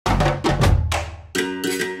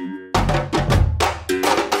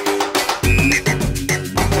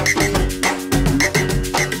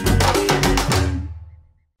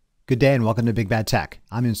Good day and welcome to Big Bad Tech.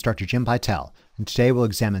 I'm instructor Jim Pytel, and today we'll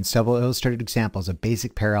examine several illustrated examples of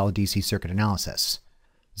basic parallel DC circuit analysis.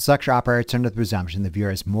 This lecture operates under the presumption the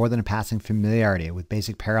viewer has more than a passing familiarity with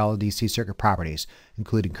basic parallel DC circuit properties,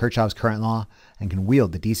 including Kirchhoff's current law, and can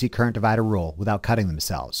wield the DC current divider rule without cutting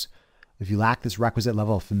themselves. If you lack this requisite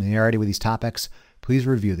level of familiarity with these topics, please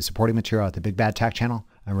review the supporting material at the Big Bad Tech channel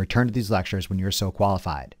and return to these lectures when you're so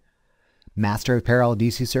qualified. Mastery of parallel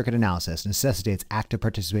DC circuit analysis necessitates active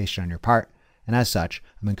participation on your part, and as such,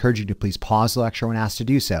 I'm encouraging you to please pause the lecture when asked to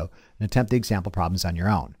do so and attempt the example problems on your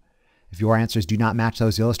own. If your answers do not match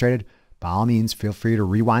those illustrated, by all means feel free to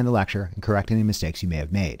rewind the lecture and correct any mistakes you may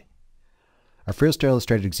have made. Our first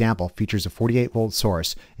illustrated example features a 48-volt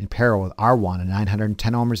source in parallel with R1, a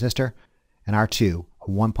 910 ohm resistor, and R2, a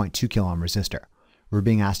 1.2 kilo ohm resistor. We're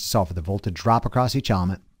being asked to solve for the voltage drop across each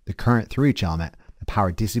element, the current through each element, the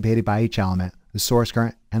power dissipated by each element, the source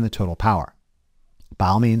current, and the total power. By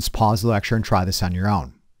all means, pause the lecture and try this on your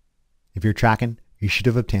own. If you're tracking, you should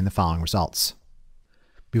have obtained the following results.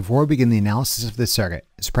 Before we begin the analysis of this circuit,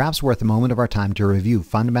 it's perhaps worth a moment of our time to review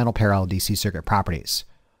fundamental parallel DC circuit properties.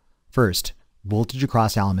 First, voltage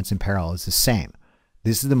across elements in parallel is the same.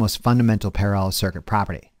 This is the most fundamental parallel circuit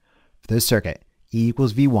property. For this circuit, E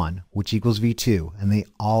equals V1, which equals V2, and they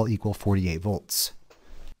all equal 48 volts.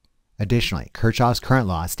 Additionally, Kirchhoff's current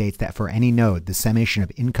law states that for any node, the summation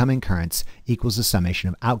of incoming currents equals the summation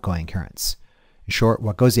of outgoing currents. In short,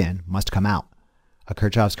 what goes in must come out. A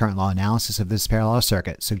Kirchhoff's current law analysis of this parallel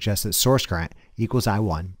circuit suggests that source current equals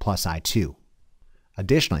I1 plus I2.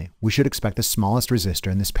 Additionally, we should expect the smallest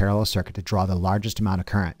resistor in this parallel circuit to draw the largest amount of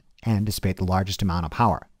current and dissipate the largest amount of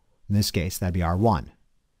power. In this case, that'd be R1.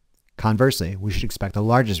 Conversely, we should expect the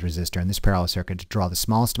largest resistor in this parallel circuit to draw the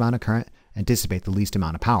smallest amount of current and dissipate the least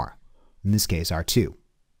amount of power. In this case, R2.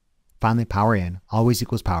 Finally, power in always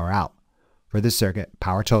equals power out. For this circuit,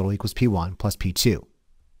 power total equals P1 plus P2.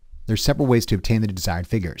 There are several ways to obtain the desired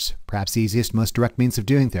figures. Perhaps the easiest, most direct means of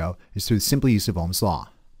doing so is through the simple use of Ohm's law.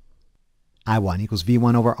 I1 equals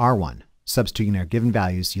V1 over R1. Substituting our given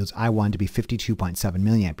values yields I1 to be 52.7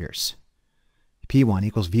 milliamperes. P1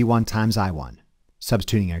 equals V1 times I1.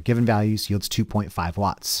 Substituting our given values yields 2.5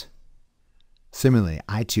 watts. Similarly,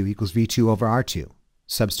 I2 equals V2 over R2.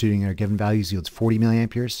 Substituting our given values yields 40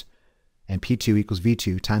 milliamperes, and P2 equals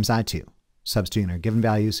V2 times I2. Substituting our given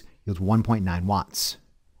values yields 1.9 watts.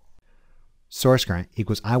 Source current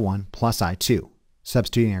equals I1 plus I2.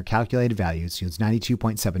 Substituting our calculated values yields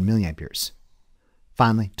 92.7 milliamperes.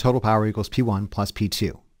 Finally, total power equals P1 plus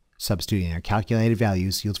P2. Substituting our calculated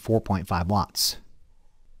values yields 4.5 watts.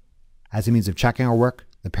 As a means of checking our work,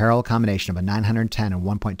 the parallel combination of a 910 and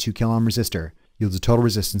 1.2 kilo ohm resistor yields a total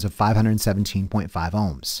resistance of 517.5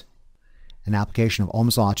 ohms. An application of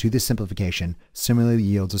Ohm's law to this simplification similarly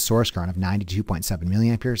yields a source current of 92.7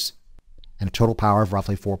 milliamperes and a total power of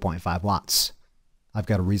roughly 4.5 watts. I've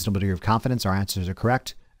got a reasonable degree of confidence our answers are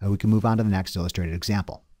correct, and we can move on to the next illustrated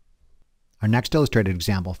example. Our next illustrated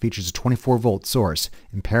example features a 24-volt source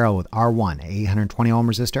in parallel with R1, a 820 ohm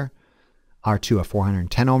resistor, R2, a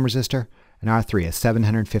 410 ohm resistor, and R3, a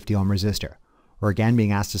 750 ohm resistor. We're again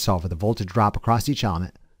being asked to solve for the voltage drop across each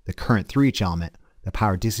element, the current through each element, the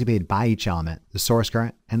power dissipated by each element, the source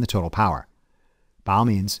current, and the total power. By all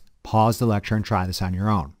means, pause the lecture and try this on your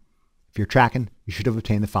own. If you're tracking, you should have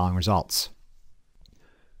obtained the following results.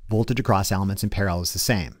 Voltage across elements in parallel is the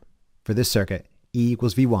same. For this circuit, E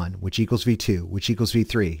equals V1, which equals V2, which equals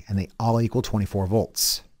V3, and they all equal 24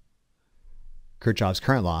 volts. Kirchhoff's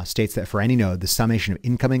current law states that for any node, the summation of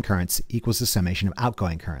incoming currents equals the summation of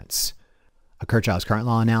outgoing currents. A Kirchhoff's current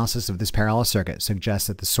law analysis of this parallel circuit suggests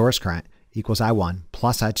that the source current equals I1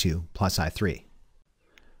 plus I2 plus I3.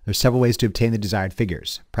 There are several ways to obtain the desired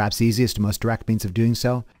figures. Perhaps the easiest and most direct means of doing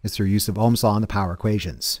so is through use of Ohm's law in the power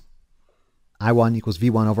equations. I1 equals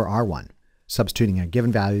V1 over R1. Substituting our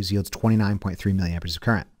given values yields 29.3 milliamperes of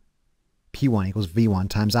current. P1 equals V1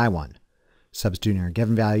 times I1. Substituting our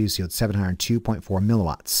given values yields 702.4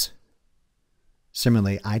 milliwatts.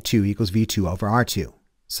 Similarly, I2 equals V2 over R2.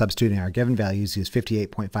 Substituting our given values yields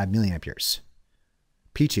 58.5 milliamperes.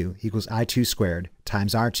 P2 equals I2 squared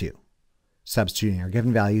times R2. Substituting our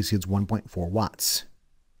given values yields 1.4 watts.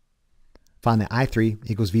 Finally, I3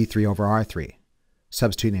 equals V3 over R3.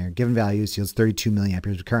 Substituting our given values yields 32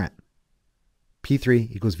 milliamperes of current.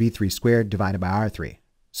 P3 equals V3 squared divided by R3.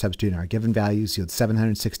 Substituting our given values yields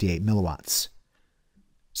 768 milliwatts.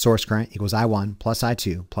 Source current equals I1 plus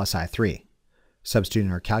I2 plus I3.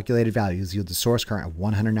 Substituting our calculated values yields a source current of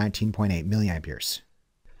 119.8 milliamperes.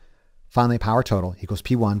 Finally, power total equals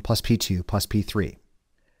P1 plus P2 plus P3.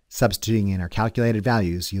 Substituting in our calculated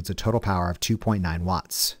values yields a total power of 2.9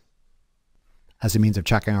 watts. As a means of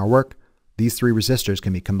checking our work, these three resistors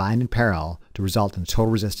can be combined in parallel to result in a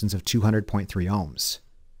total resistance of 200.3 ohms.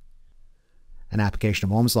 An application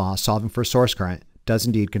of Ohm's law solving for source current does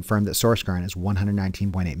indeed confirm that source current is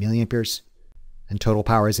 119.8 milliamperes, and total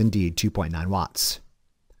power is indeed 2.9 watts.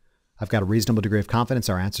 I've got a reasonable degree of confidence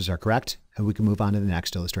our answers are correct, and we can move on to the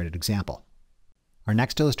next illustrated example. Our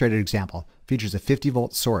next illustrated example features a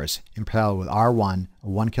 50-volt source in parallel with R1, a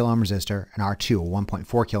 1 kilo ohm resistor, and R2, a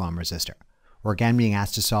 1.4 kilo ohm resistor. We're again being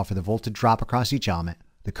asked to solve for the voltage drop across each element,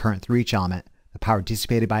 the current through each element, the power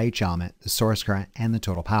dissipated by each element, the source current, and the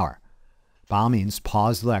total power. By all means,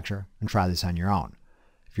 pause the lecture and try this on your own.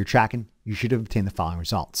 If you're tracking, you should have obtained the following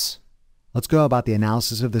results. Let's go about the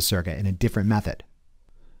analysis of the circuit in a different method.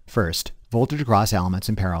 First, voltage across elements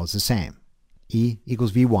in parallel is the same. E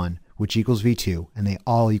equals V1, which equals V2, and they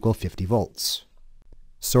all equal 50 volts.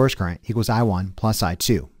 Source current equals I1 plus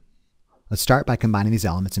I2. Let's start by combining these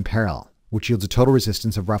elements in parallel, which yields a total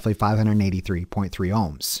resistance of roughly 583.3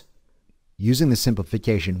 ohms. Using this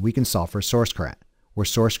simplification, we can solve for source current, where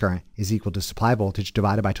source current is equal to supply voltage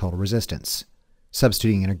divided by total resistance.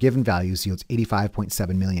 Substituting in our given values yields 85.7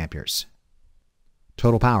 milliamperes.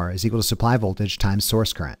 Total power is equal to supply voltage times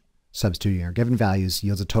source current. Substituting our given values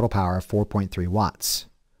yields a total power of 4.3 watts.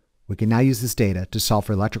 We can now use this data to solve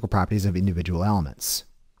for electrical properties of individual elements.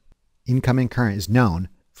 Incoming current is known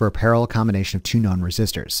for a parallel combination of two known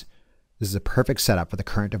resistors. This is a perfect setup for the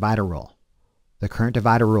current divider rule. The current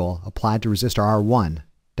divider rule applied to resistor R1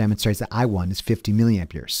 demonstrates that I1 is 50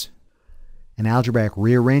 milliamperes. An algebraic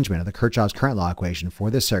rearrangement of the Kirchhoff's current law equation for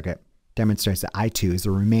this circuit demonstrates that I2 is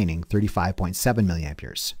the remaining 35.7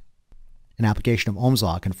 milliamperes. An application of Ohm's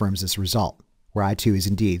law confirms this result, where I2 is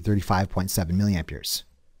indeed 35.7 milliamperes.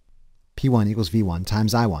 P1 equals V1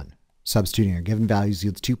 times I1. Substituting our given values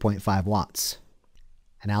yields 2.5 watts.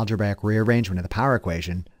 An algebraic rearrangement of the power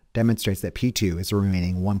equation demonstrates that P2 is the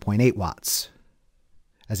remaining 1.8 watts.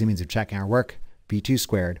 As a means of checking our work, V2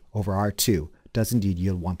 squared over R2 does indeed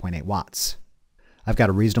yield 1.8 watts. I've got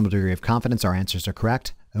a reasonable degree of confidence our answers are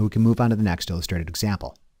correct, and we can move on to the next illustrated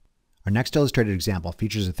example. Our next illustrated example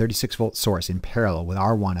features a 36-volt source in parallel with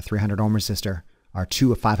R1, a 300 ohm resistor,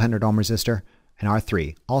 R2, a 500 ohm resistor, and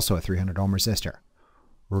R3, also a 300 ohm resistor.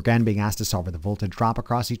 We're again being asked to solve for the voltage drop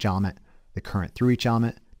across each element, the current through each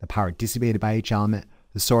element, the power dissipated by each element,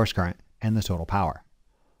 the source current, and the total power.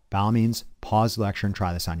 By all means, pause the lecture and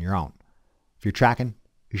try this on your own. If you're tracking,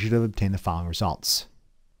 you should have obtained the following results.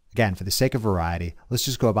 Again, for the sake of variety, let's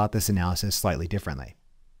just go about this analysis slightly differently.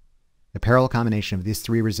 The parallel combination of these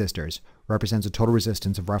three resistors represents a total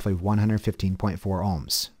resistance of roughly 115.4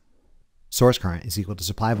 ohms. Source current is equal to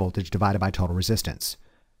supply voltage divided by total resistance.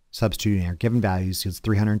 Substituting our given values yields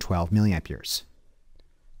 312 milliamperes.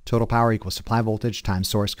 Total power equals supply voltage times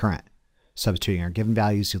source current. Substituting our given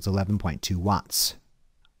values yields 11.2 watts.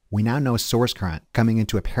 We now know source current coming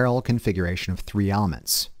into a parallel configuration of three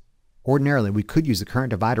elements. Ordinarily, we could use the current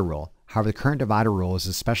divider rule. However, the current divider rule is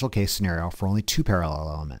a special case scenario for only two parallel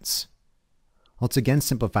elements. Let's again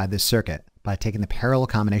simplify this circuit by taking the parallel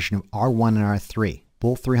combination of R1 and R3,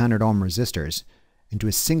 both 300 ohm resistors, into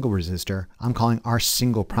a single resistor I'm calling R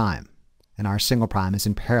single prime, and R single prime is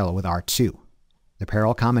in parallel with R2. The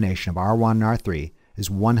parallel combination of R1 and R3 is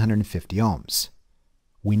 150 ohms.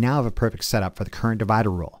 We now have a perfect setup for the current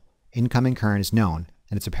divider rule. Incoming current is known,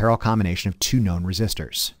 and it's a parallel combination of two known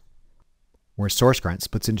resistors. Where source current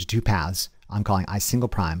splits into two paths, I'm calling I single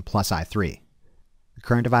prime plus I3. The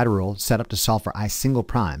current divider rule set up to solve for I single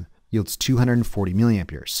prime yields 240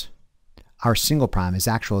 milliamperes. R single prime is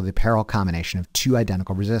actually the parallel combination of two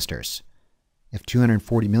identical resistors. If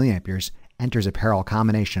 240 milliamperes enters a parallel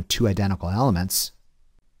combination of two identical elements,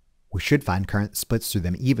 we should find current splits through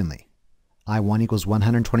them evenly. I1 equals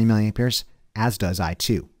 120 milliamperes, as does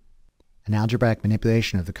I2. An algebraic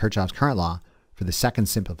manipulation of the Kirchhoff's current law for the second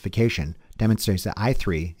simplification demonstrates that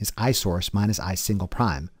I3 is I source minus I single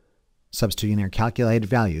prime. Substituting their calculated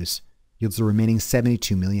values yields the remaining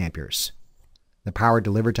 72 milliamperes. The power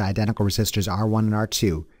delivered to identical resistors R1 and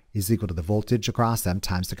R2 is equal to the voltage across them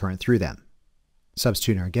times the current through them.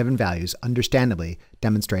 Substituting our given values understandably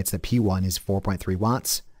demonstrates that P1 is 4.3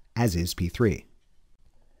 watts, as is P3.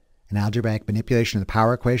 An algebraic manipulation of the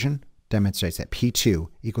power equation demonstrates that P2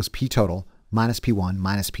 equals P total minus P1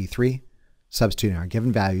 minus P3. Substituting our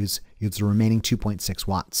given values yields the remaining 2.6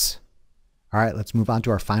 watts. Alright, let's move on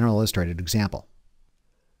to our final illustrated example.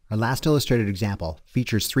 Our last illustrated example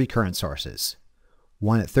features three current sources.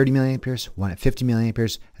 One at 30 milliamperes, one at 50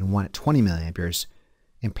 milliamperes, and one at 20 milliamperes,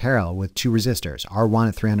 in parallel with two resistors, R1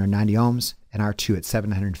 at 390 ohms and R2 at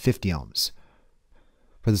 750 ohms.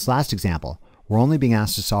 For this last example, We're only being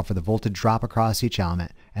asked to solve for the voltage drop across each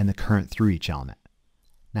element and the current through each element.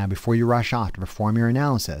 Now, before you rush off to perform your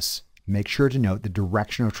analysis, make sure to note the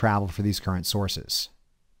direction of travel for these current sources.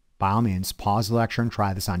 By all means, pause the lecture and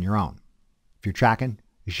try this on your own. If you're tracking,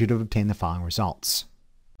 you should have obtained the following results.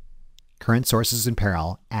 Current sources in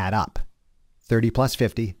parallel add up. 30 plus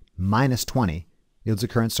 50 minus 20 yields a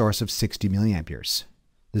current source of 60 milliamperes.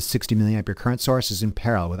 This 60 milliampere current source is in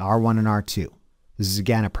parallel with R1 and R2. This is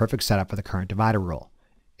again a perfect setup for the current divider rule.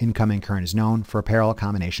 Incoming current is known for a parallel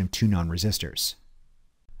combination of two known resistors.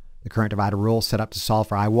 The current divider rule set up to solve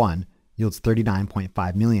for I1 yields 39.5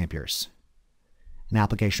 milliamperes. An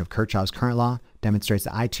application of Kirchhoff's current law demonstrates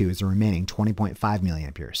that I2 is the remaining 20.5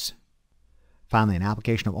 milliamperes. Finally, an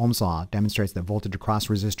application of Ohm's law demonstrates that voltage across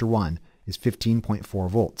resistor 1 is 15.4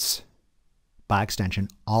 volts. By extension,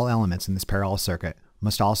 all elements in this parallel circuit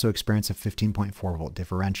must also experience a 15.4 volt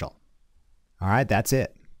differential. Alright, that's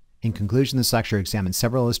it. In conclusion, this lecture examines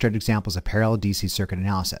several illustrated examples of parallel DC circuit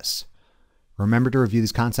analysis. Remember to review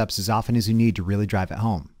these concepts as often as you need to really drive it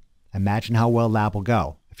home. Imagine how well lab will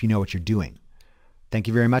go if you know what you're doing. Thank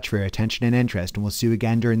you very much for your attention and interest, and we'll see you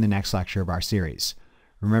again during the next lecture of our series.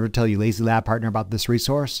 Remember to tell your Lazy Lab partner about this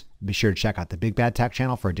resource, and be sure to check out the Big Bad Tech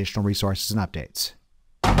channel for additional resources and updates.